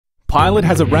Pilot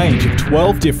has a range of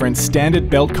 12 different standard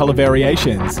belt color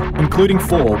variations, including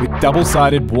 4 with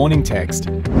double-sided warning text.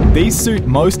 These suit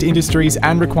most industries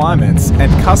and requirements, and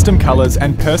custom colors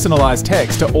and personalized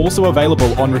text are also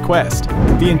available on request.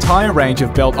 The entire range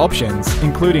of belt options,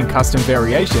 including custom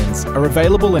variations, are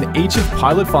available in each of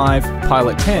Pilot 5,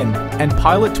 Pilot 10, and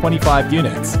Pilot 25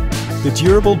 units. The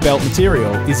durable belt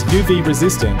material is UV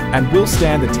resistant and will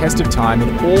stand the test of time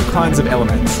in all kinds of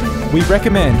elements. We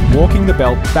recommend walking the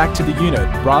belt back to the unit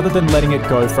rather than letting it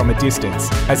go from a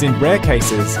distance, as in rare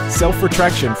cases,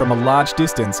 self-retraction from a large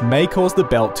distance may cause the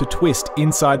belt to twist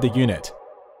inside the unit.